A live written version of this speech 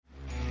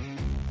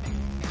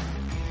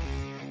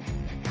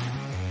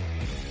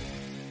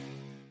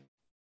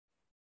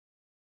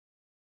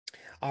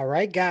All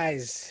right,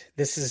 guys,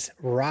 this is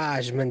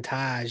Raj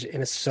Montage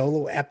in a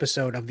solo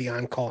episode of the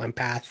On Call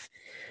Empath.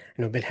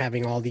 And I've been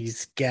having all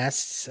these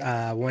guests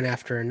one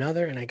after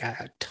another, and I got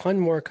a ton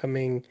more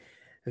coming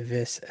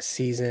this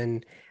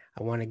season.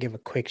 I want to give a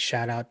quick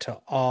shout out to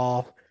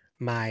all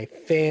my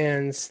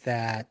fans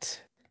that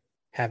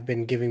have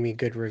been giving me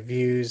good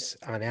reviews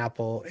on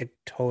Apple. It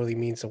totally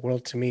means the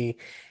world to me.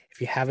 If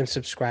you haven't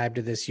subscribed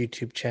to this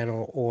YouTube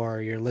channel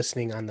or you're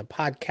listening on the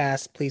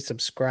podcast, please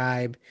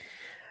subscribe.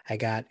 I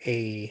got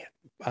a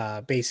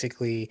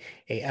basically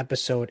a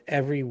episode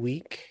every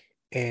week,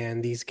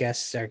 and these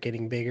guests are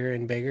getting bigger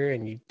and bigger,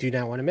 and you do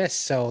not want to miss.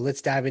 So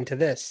let's dive into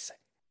this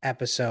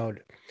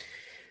episode.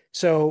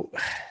 So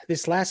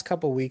this last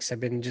couple weeks, I've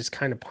been just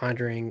kind of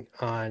pondering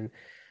on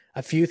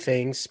a few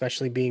things,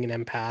 especially being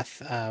an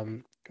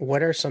empath.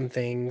 What are some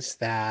things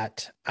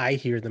that I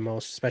hear the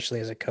most, especially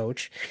as a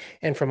coach,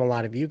 and from a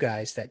lot of you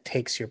guys, that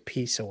takes your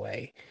peace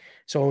away?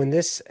 So in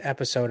this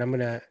episode, I'm going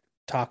to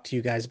talk to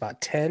you guys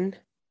about 10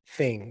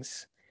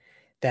 things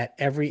that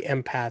every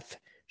empath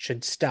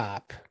should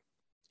stop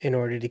in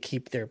order to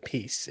keep their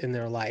peace in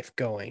their life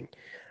going.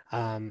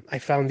 I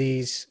found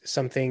these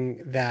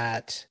something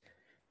that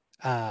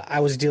I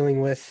was dealing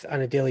with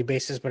on a daily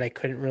basis, but I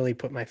couldn't really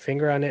put my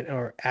finger on it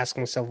or ask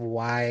myself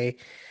why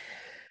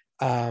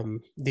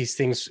these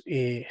things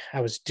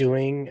I was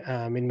doing.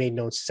 It made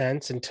no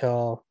sense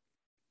until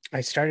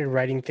I started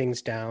writing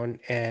things down,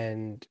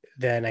 and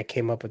then I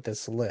came up with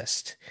this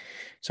list.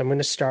 So I'm going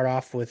to start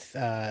off with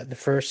the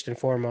first and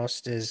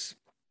foremost is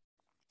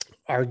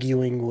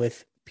arguing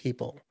with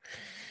people.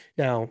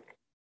 Now,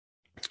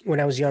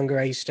 when I was younger,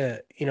 I used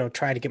to,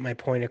 try to get my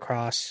point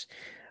across.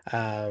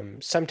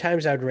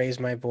 Sometimes I would raise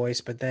my voice,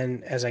 but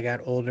then as I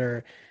got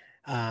older,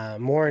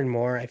 more and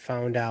more, I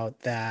found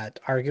out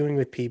that arguing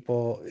with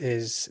people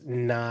is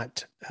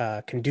not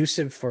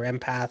conducive for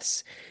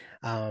empaths.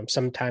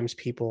 Sometimes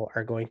people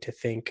are going to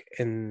think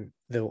in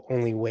the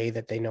only way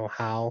that they know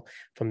how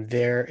from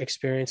their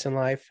experience in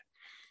life.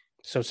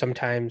 So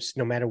sometimes,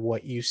 no matter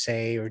what you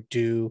say or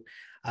do,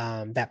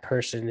 that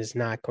person is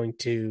not going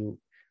to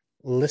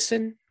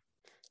listen.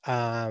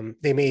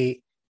 They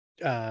may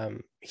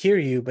hear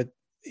you, but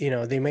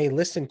they may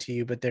listen to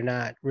you, but they're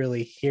not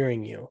really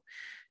hearing you,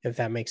 if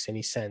that makes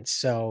any sense.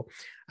 So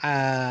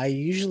I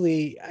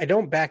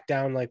don't back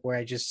down like where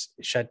I just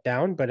shut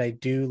down, but I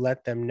do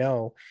let them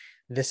know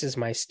this is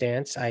my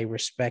stance. I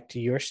respect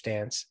your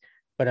stance,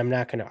 but I'm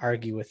not going to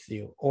argue with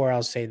you, or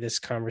I'll say this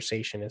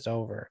conversation is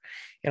over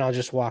and I'll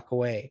just walk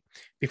away.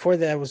 Before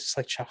that was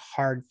such a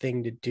hard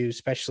thing to do,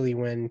 especially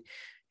when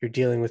you're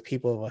dealing with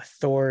people of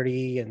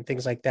authority and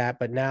things like that.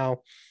 But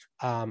now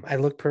I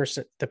look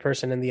the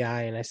person in the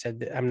eye and I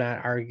said, I'm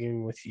not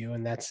arguing with you,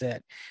 and that's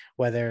it.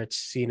 Whether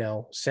it's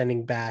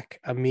sending back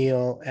a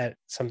meal, at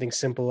something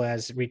simple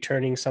as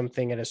returning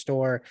something at a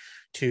store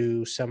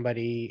to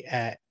somebody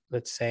at,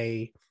 let's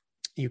say,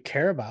 you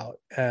care about,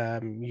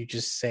 you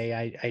just say,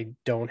 I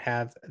don't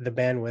have the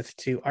bandwidth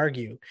to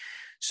argue.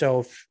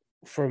 So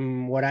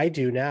from what I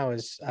do now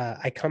is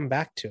I come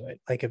back to it.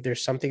 Like if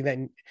there's something that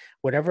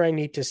whatever I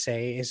need to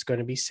say is going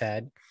to be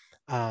said,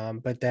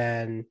 but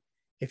then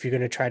if you're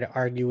going to try to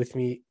argue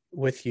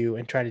with you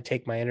and try to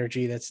take my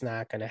energy, that's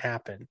not going to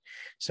happen.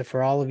 So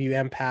for all of you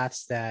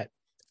empaths that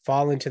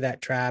fall into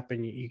that trap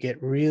and you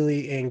get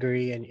really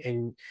angry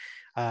and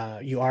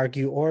you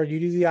argue, or you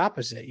do the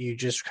opposite, you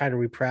just kind of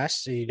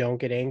repress, so you don't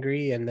get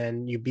angry, and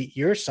then you beat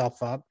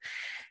yourself up,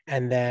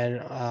 and then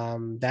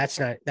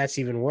that's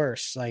even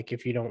worse. Like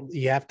if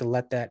you have to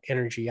let that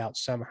energy out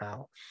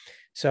somehow.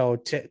 So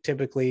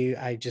typically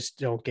I just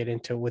don't get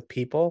into it with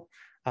people.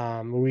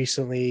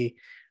 Recently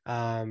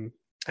I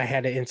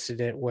had an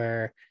incident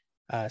where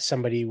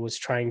somebody was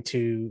trying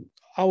to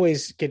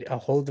always get a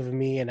hold of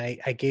me, and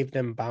I gave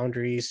them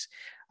boundaries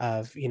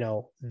of,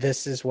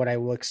 this is what I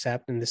will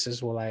accept, and this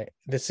is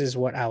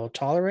what I will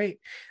tolerate.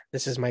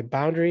 This is my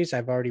boundaries.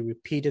 I've already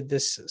repeated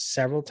this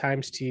several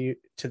times to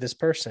this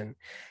person,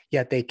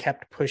 yet they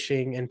kept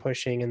pushing and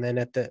pushing, and then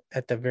at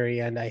the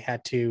very end, I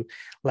had to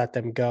let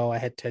them go. I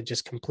had to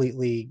just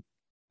completely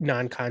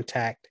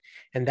non-contact,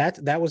 and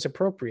that was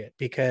appropriate,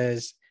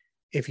 because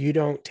if you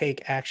don't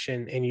take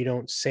action and you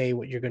don't say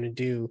what you're going to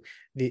do,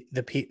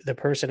 the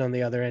person on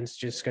the other end is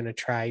just going to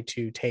try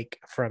to take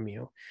from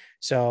you.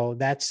 So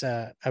that's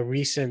a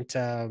recent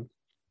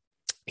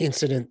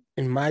incident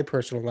in my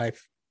personal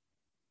life,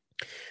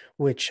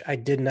 which I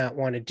did not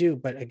want to do.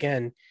 But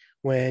again,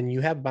 when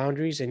you have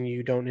boundaries and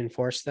you don't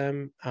enforce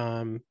them,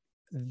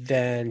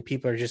 then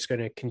people are just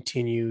going to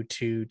continue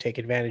to take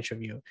advantage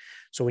of you.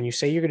 So when you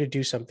say you're going to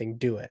do something,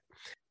 do it.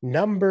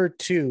 Number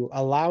two,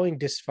 allowing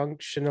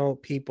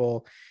dysfunctional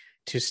people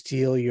to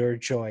steal your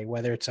joy,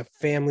 whether it's a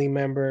family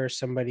member,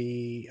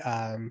 somebody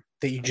that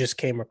you just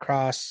came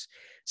across,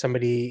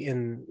 somebody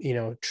in,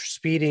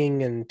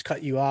 speeding and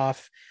cut you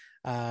off.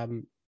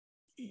 Um,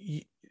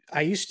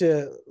 I used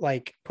to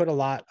like put a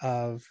lot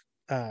of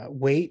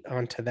weight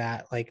onto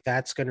that. Like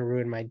that's going to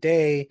ruin my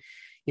day.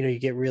 You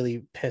get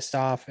really pissed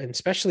off, and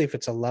especially if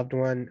it's a loved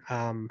one.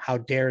 How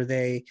dare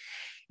they?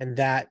 And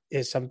that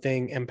is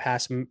something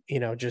empaths,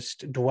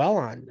 just dwell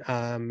on.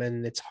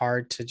 And it's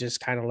hard to just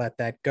kind of let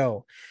that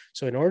go.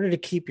 So in order to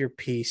keep your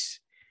peace,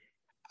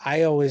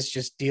 I always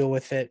just deal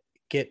with it,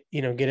 get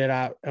it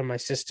out of my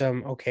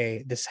system.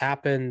 Okay, this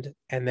happened,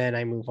 and then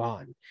I move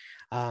on.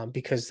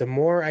 Because the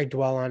more I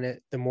dwell on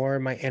it, the more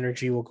my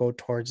energy will go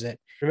towards it.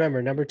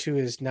 Remember, number two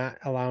is not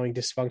allowing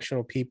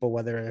dysfunctional people,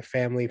 whether they're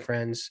family,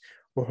 friends,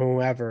 or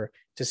whoever,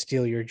 to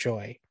steal your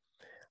joy.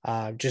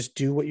 Just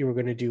do what you were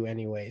going to do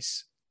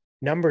anyways.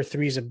 Number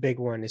three is a big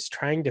one, is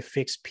trying to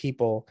fix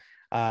people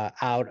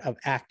out of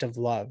active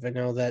love. I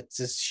know that's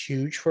just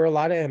huge for a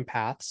lot of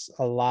empaths.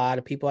 A lot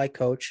of people I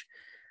coach,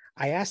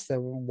 I asked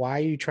them, why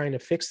are you trying to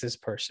fix this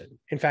person?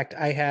 In fact,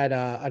 I had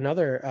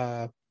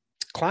another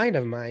client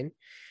of mine.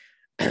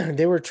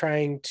 They were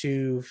trying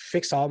to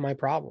fix all my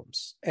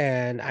problems,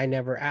 and I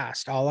never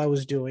asked. All I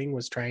was doing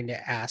was trying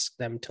to ask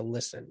them to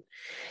listen.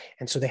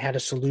 And so they had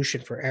a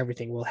solution for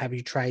everything. Well, have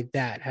you tried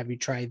that? Have you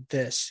tried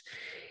this?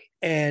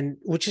 And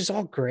which is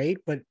all great.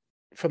 But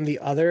from the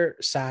other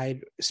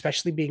side,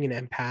 especially being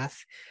an empath,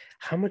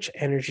 how much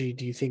energy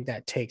do you think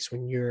that takes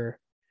when you're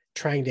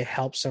trying to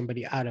help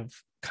somebody out of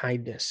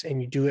kindness,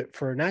 and you do it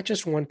for not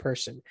just one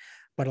person,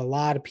 but a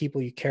lot of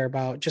people you care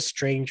about, just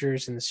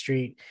strangers in the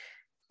street?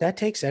 That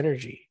takes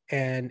energy,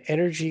 and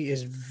energy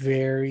is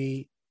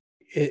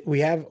we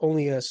have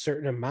only a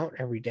certain amount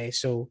every day.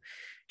 So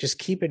just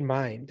keep in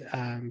mind,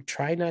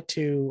 try not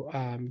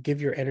to give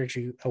your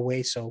energy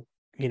away so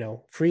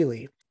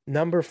freely.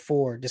 Number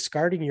four,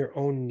 discarding your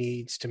own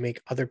needs to make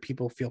other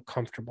people feel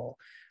comfortable.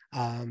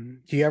 Do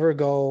you ever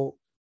go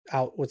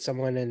out with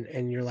someone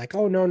and you're like,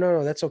 oh,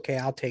 no, that's okay,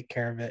 I'll take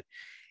care of it,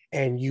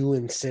 and you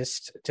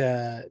insist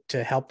to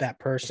help that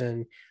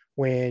person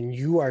when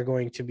you are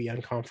going to be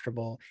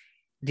uncomfortable?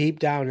 Deep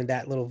down in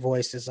that little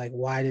voice is like,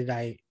 why did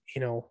I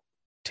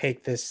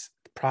take this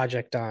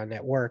project on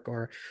at work?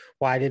 Or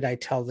why did I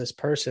tell this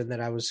person that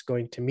I was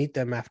going to meet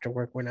them after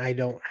work when I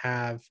don't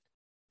have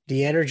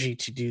the energy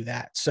to do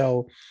that?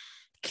 So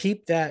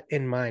keep that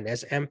in mind.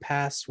 As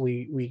empaths,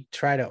 we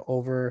try to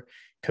over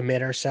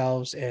commit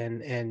ourselves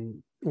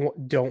and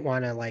don't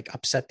want to like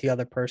upset the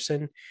other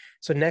person.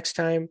 So next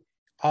time,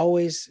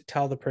 always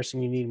tell the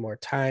person you need more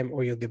time,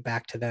 or you'll get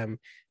back to them.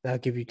 That'll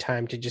give you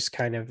time to just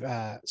kind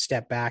of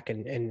step back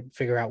and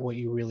figure out what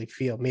you really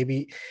feel.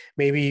 Maybe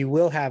you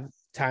will have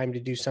time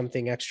to do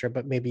something extra,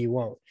 but maybe you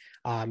won't.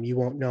 You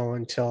won't know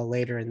until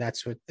later, and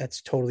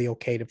that's totally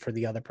okay for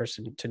the other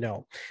person to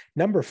know.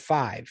 Number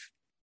five,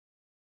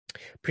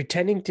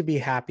 pretending to be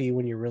happy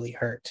when you're really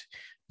hurt.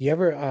 You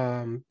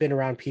ever been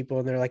around people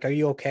and they're like, "Are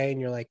you okay?"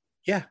 And you're like,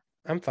 "Yeah,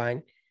 I'm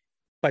fine."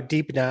 But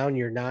deep down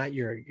you're not.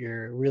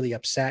 You're really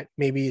upset.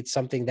 Maybe it's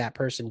something that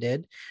person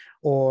did,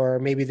 or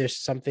maybe there's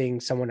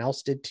something someone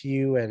else did to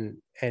you,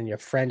 and your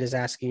friend is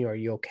asking you, "Are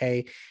you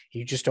okay?"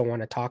 You just don't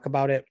want to talk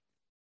about it.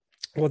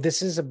 Well,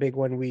 this is a big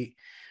one. We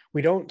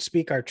don't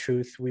speak our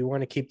truth. We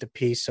want to keep the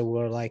peace, so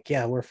we're like,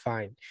 yeah, we're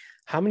fine.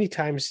 How many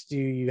times do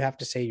you have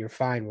to say you're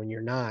fine when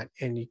you're not?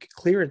 And you can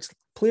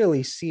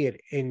clearly see it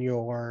in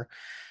your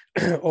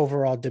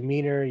overall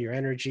demeanor, your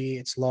energy.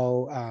 It's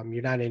low.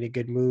 You're not in a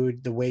good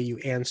mood. The way you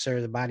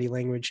answer, the body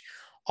language,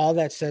 all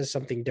that says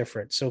something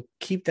different. So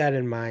keep that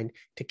in mind.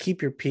 To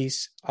keep your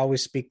peace,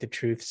 always speak the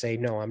truth. Say,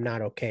 no, I'm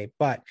not okay,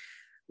 but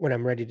when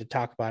I'm ready to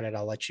talk about it,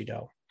 I'll let you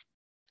know.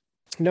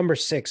 Number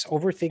six,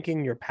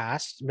 overthinking your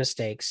past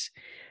mistakes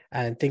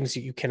and things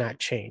that you cannot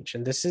change.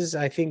 And this is,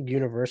 I think,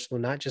 universal,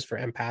 not just for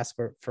empaths,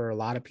 but for a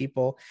lot of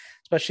people,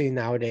 especially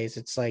nowadays.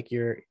 It's like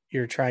you're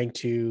trying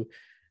to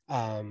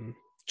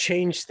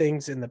change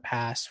things in the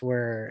past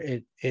where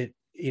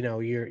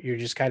you're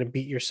just kind of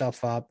beat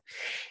yourself up,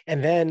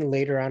 and then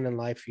later on in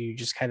life you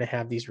just kind of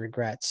have these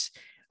regrets.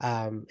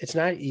 It's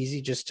not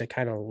easy just to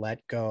kind of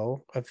let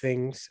go of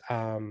things.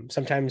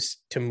 Sometimes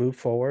to move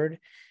forward,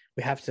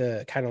 we have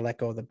to kind of let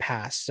go of the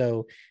past.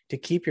 So to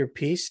keep your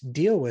peace,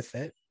 deal with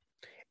it,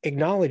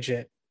 acknowledge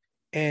it,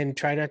 and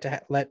try not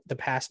to let the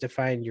past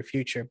define your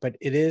future. But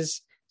it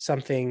is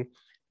something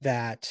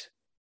that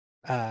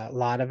a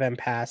lot of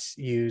empaths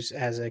use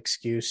as an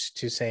excuse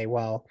to say,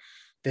 well,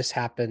 this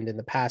happened in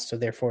the past, so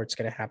therefore it's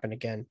going to happen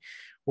again.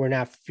 We're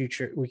not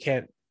future. We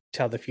can't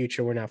tell the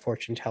future. We're not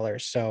fortune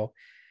tellers. So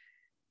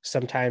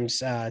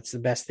sometimes it's the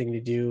best thing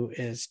to do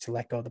is to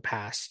let go of the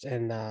past,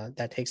 and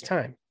that takes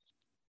time.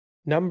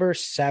 Number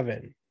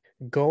seven,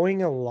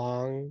 going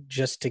along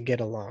just to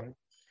get along.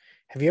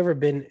 Have you ever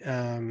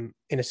been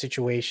in a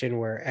situation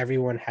where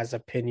everyone has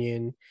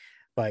opinion,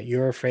 but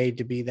you're afraid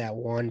to be that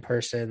one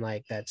person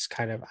like that's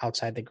kind of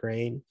outside the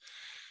grain?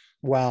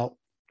 Well,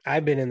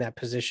 I've been in that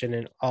position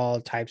in all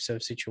types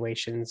of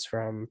situations,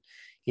 from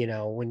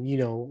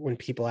when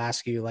people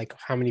ask you like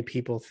how many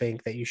people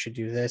think that you should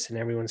do this, and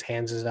everyone's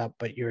hands is up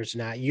but yours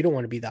not. You don't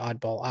want to be the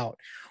oddball out.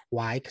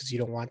 Why? Because you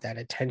don't want that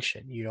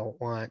attention. You don't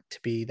want to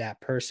be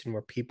that person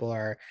where people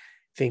are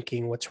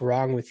thinking what's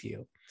wrong with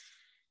you.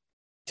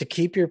 To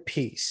keep your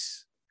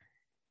peace,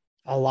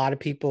 a lot of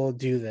people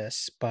do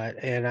this,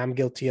 and I'm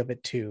guilty of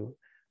it too,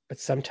 but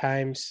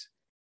sometimes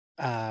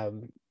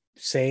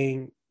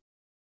saying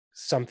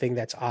something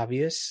that's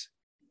obvious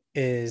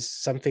is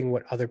something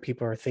what other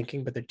people are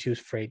thinking, but they're too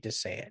afraid to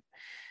say it.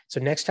 So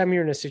next time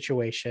you're in a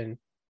situation,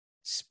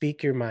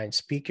 speak your mind,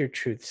 speak your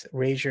truths,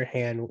 raise your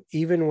hand.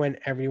 Even when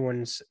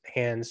everyone's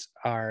hands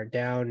are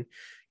down,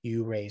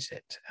 you raise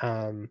it.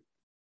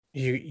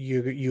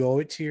 You owe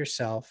it to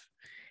yourself.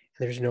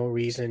 There's no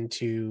reason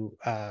to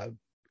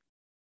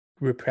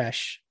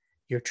repress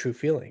your true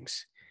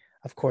feelings.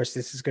 Of course,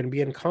 this is going to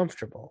be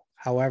uncomfortable.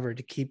 However,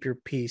 to keep your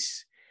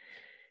peace,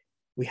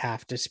 we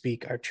have to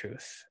speak our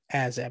truth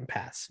as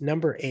empaths.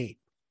 Number 8,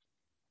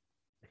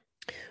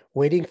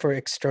 waiting for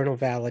external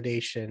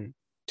validation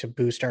to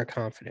boost our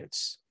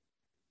confidence.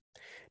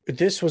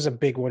 This was a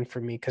big one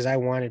for me because I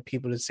wanted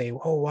people to say,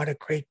 "Oh, what a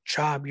great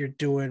job you're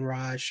doing,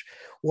 Raj.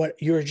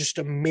 What you're just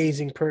an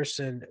amazing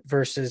person,"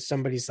 versus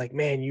somebody's like,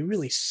 "Man, you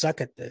really suck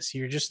at this.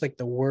 You're just like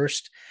the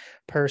worst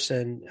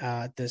person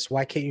at this.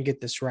 Why can't you get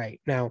this right?"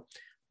 Now,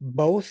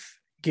 both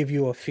give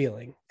you a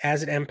feeling.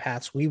 As an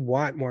empaths, we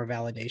want more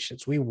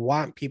validations. We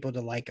want people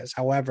to like us.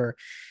 However,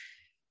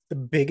 the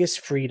biggest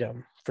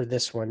freedom for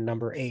this one,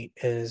 number 8,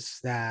 is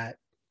that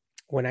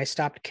when I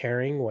stopped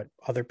caring what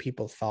other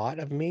people thought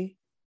of me,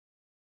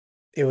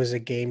 it was a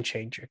game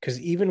changer. Because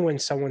even when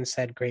someone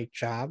said great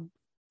job,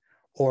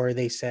 or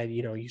they said,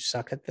 you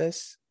suck at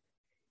this,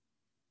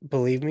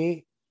 believe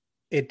me,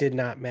 it did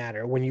not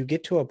matter. When you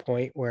get to a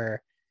point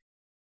where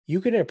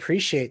you can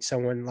appreciate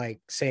someone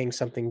like saying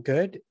something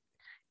good,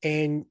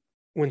 and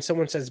when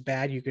someone says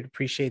bad, you could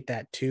appreciate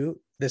that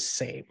too, the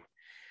same.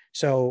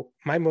 So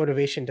my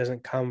motivation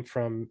doesn't come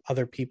from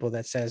other people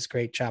that says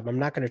great job. I'm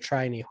not going to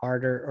try any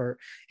harder or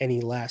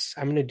any less.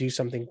 I'm going to do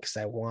something because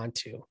I want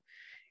to.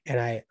 And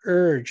I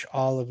urge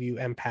all of you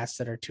empaths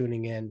that are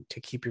tuning in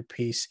to keep your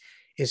peace,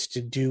 is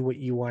to do what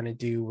you want to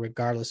do,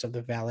 regardless of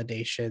the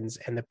validations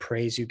and the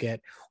praise you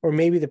get, or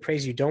maybe the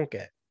praise you don't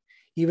get.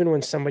 Even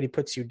when somebody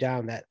puts you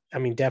down,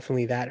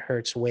 definitely that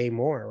hurts way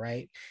more,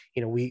 right?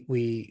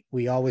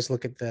 We always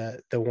look at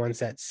the ones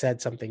that said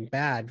something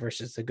bad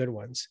versus the good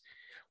ones.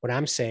 What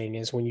I'm saying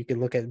is, when you can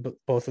look at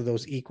both of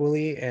those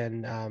equally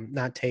and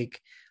not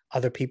take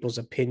other people's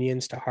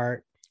opinions to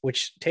heart,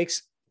 which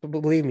takes,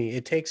 believe me,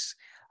 it takes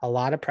a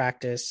lot of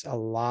practice, a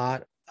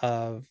lot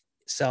of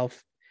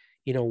self,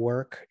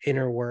 work,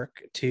 inner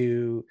work,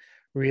 to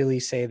really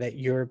say that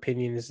your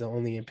opinion is the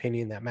only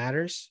opinion that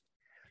matters.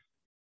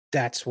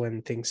 That's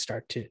when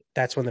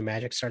that's when the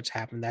magic starts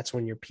happening. That's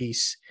when your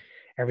peace,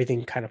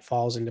 everything kind of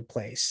falls into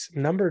place.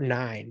 Number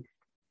nine,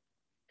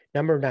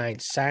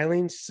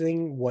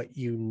 silencing what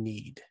you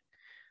need.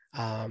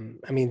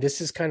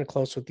 This is kind of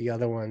close with the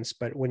other ones,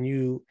 but when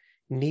you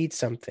need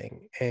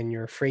something and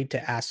you're afraid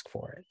to ask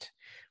for it,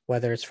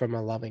 whether it's from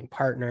a loving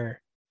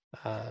partner,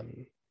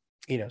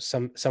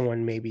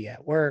 someone maybe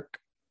at work,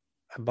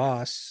 a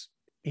boss,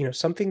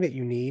 something that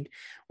you need,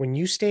 when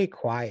you stay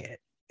quiet,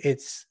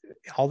 it's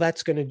all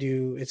that's going to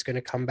do. It's going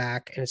to come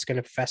back and it's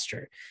going to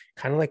fester,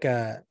 kind of like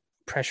a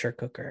pressure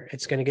cooker.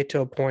 It's going to get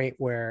to a point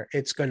where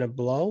it's going to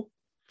blow,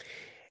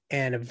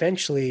 and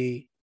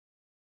eventually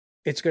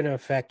it's going to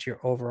affect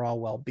your overall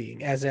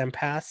well-being. As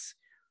empaths,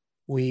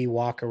 we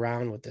walk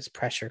around with this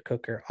pressure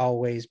cooker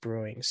always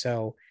brewing.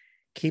 So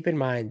keep in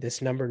mind, this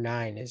number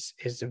 9 is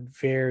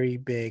very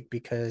big,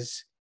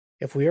 because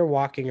if we are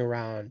walking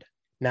around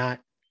not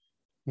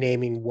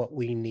naming what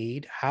we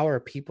need, how are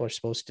people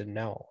supposed to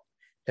know?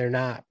 They're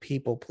not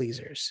people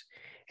pleasers.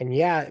 And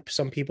yeah,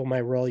 some people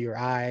might roll your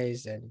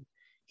eyes and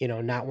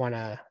not want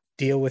to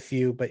deal with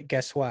you, but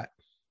guess what?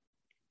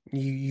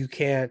 You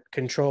can't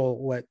control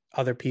what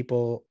other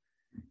people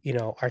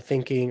are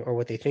thinking or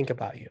what they think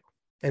about you.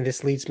 And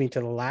this leads me to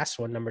the last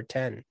one, number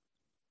 10.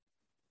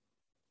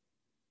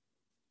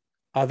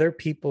 Other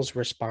people's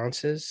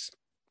responses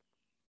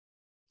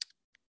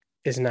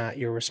is not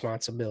your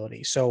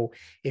responsibility. So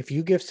if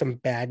you give some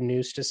bad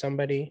news to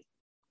somebody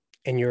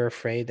and you're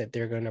afraid that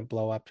they're going to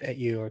blow up at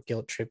you or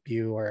guilt trip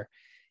you or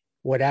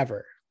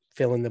whatever,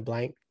 fill in the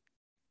blank,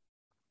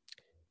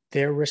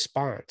 their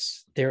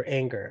response, their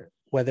anger,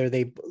 whether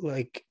they,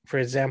 like, for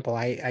example,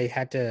 I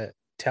had to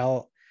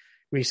tell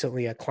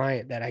recently a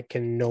client that I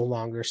can no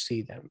longer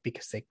see them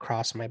because they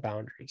crossed my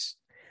boundaries.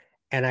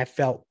 And I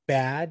felt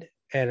bad,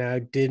 and I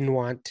didn't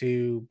want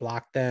to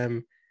block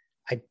them.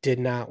 I did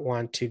not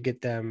want to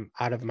get them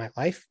out of my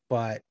life,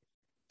 but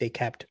they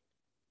kept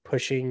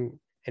pushing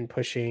and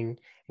pushing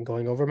and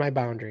going over my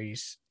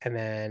boundaries. And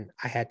then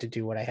I had to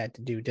do what I had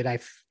to do.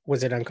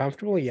 Was it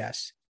uncomfortable?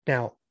 Yes.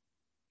 Now,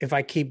 if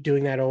I keep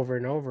doing that over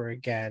and over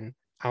again,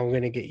 I'm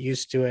going to get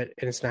used to it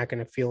and it's not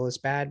going to feel as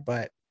bad.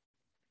 But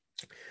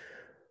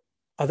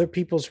other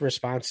people's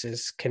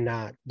responses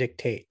cannot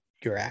dictate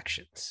your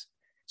actions.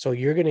 So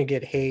you're going to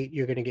get hate,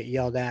 you're going to get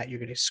yelled at, you're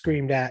going to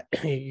screamed at,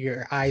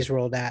 your eyes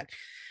rolled at.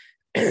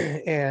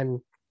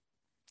 And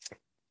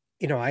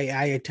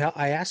I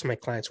ask my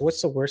clients,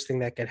 what's the worst thing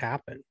that could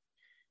happen?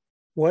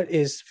 What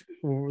is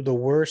the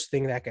worst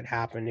thing that could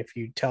happen if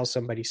you tell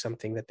somebody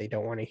something that they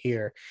don't want to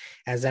hear?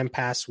 As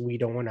empaths, we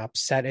don't want to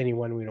upset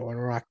anyone. We don't want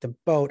to rock the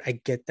boat. I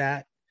get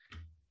that.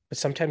 but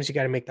sometimes you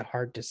got to make the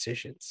hard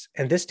decisions.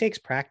 And this takes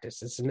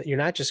practice. You're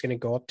not just going to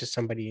go up to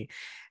somebody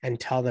and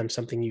tell them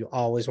something you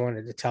always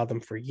wanted to tell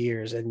them for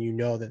years, and you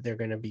know that they're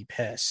going to be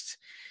pissed.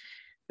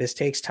 This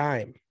takes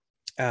time.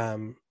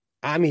 I'm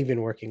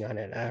even working on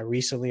it.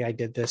 Recently, I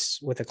did this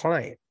with a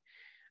client.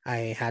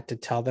 I had to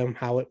tell them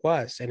how it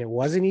was, and it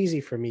wasn't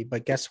easy for me.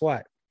 But guess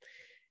what?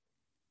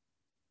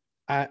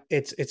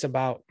 It's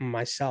about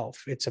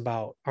myself. It's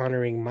about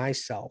honoring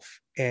myself.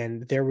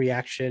 And their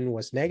reaction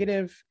was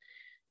negative.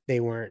 They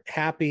weren't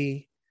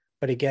happy.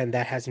 But again,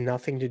 that has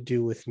nothing to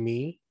do with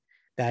me.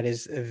 That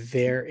is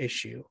their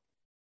issue.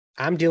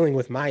 I'm dealing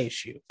with my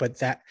issue, but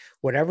that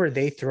whatever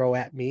they throw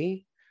at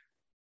me,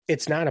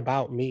 it's not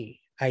about me.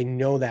 I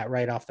know that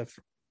right off the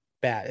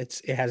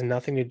bat. It has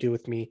nothing to do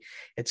with me.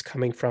 It's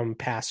coming from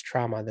past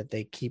trauma that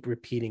they keep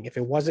repeating. If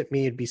it wasn't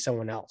me, it'd be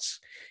someone else.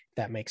 If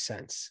that makes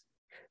sense.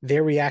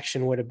 Their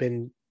reaction would have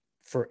been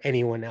for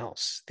anyone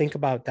else. Think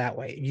about it that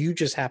way. You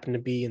just happen to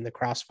be in the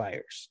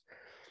crossfires.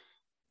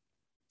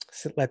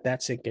 So let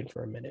that sink in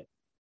for a minute.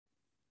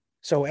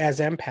 So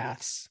as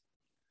empaths,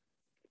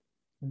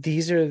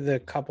 these are the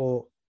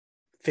couple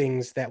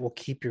things that will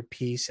keep your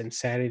peace and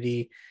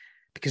sanity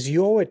because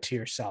you owe it to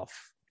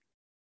yourself.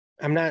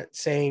 I'm not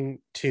saying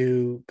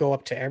to go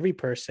up to every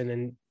person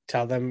and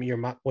tell them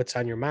what's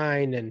on your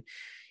mind and,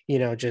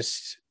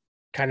 just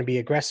kind of be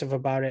aggressive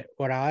about it.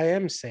 What I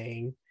am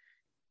saying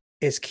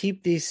is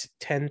keep these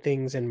 10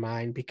 things in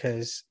mind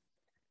because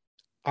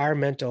our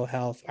mental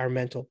health, our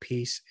mental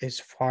peace is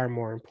far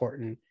more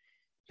important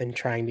than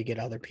trying to get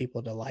other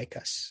people to like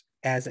us.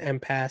 As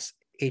empaths,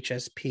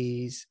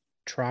 HSPs,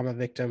 trauma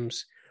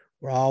victims,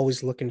 we're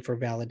always looking for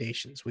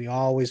validations. We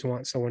always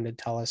want someone to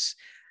tell us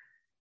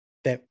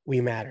that we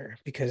matter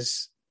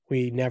because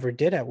we never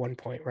did at one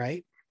point,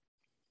 right?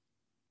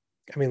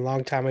 I mean, a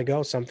long time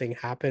ago, something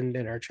happened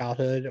in our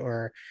childhood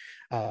or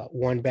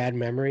one bad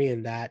memory,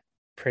 and that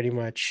pretty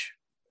much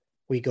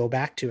we go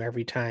back to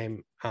every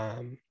time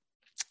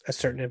a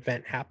certain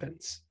event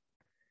happens.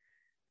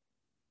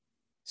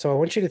 So I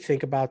want you to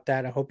think about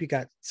that. I hope you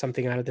got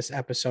something out of this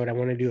episode. I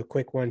want to do a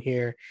quick one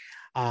here.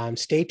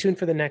 Stay tuned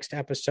for the next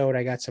episode.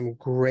 I got some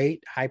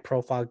great high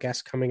profile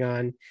guests coming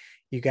on.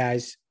 You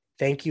guys,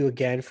 thank you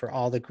again for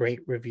all the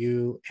great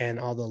review and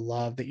all the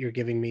love that you're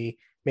giving me.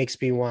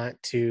 Makes me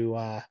want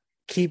to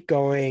keep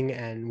going.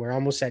 And we're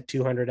almost at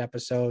 200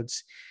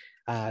 episodes.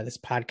 This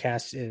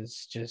podcast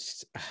is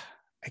just,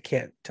 I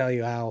can't tell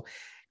you how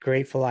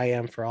grateful I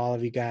am for all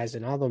of you guys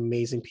and all the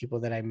amazing people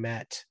that I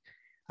met.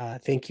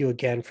 Thank you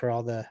again for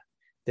all the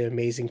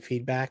amazing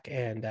feedback,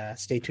 and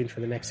stay tuned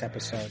for the next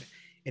episode.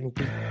 And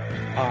we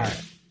are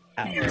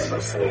out. You're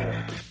listening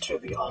to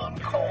the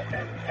On-Call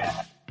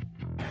Empath.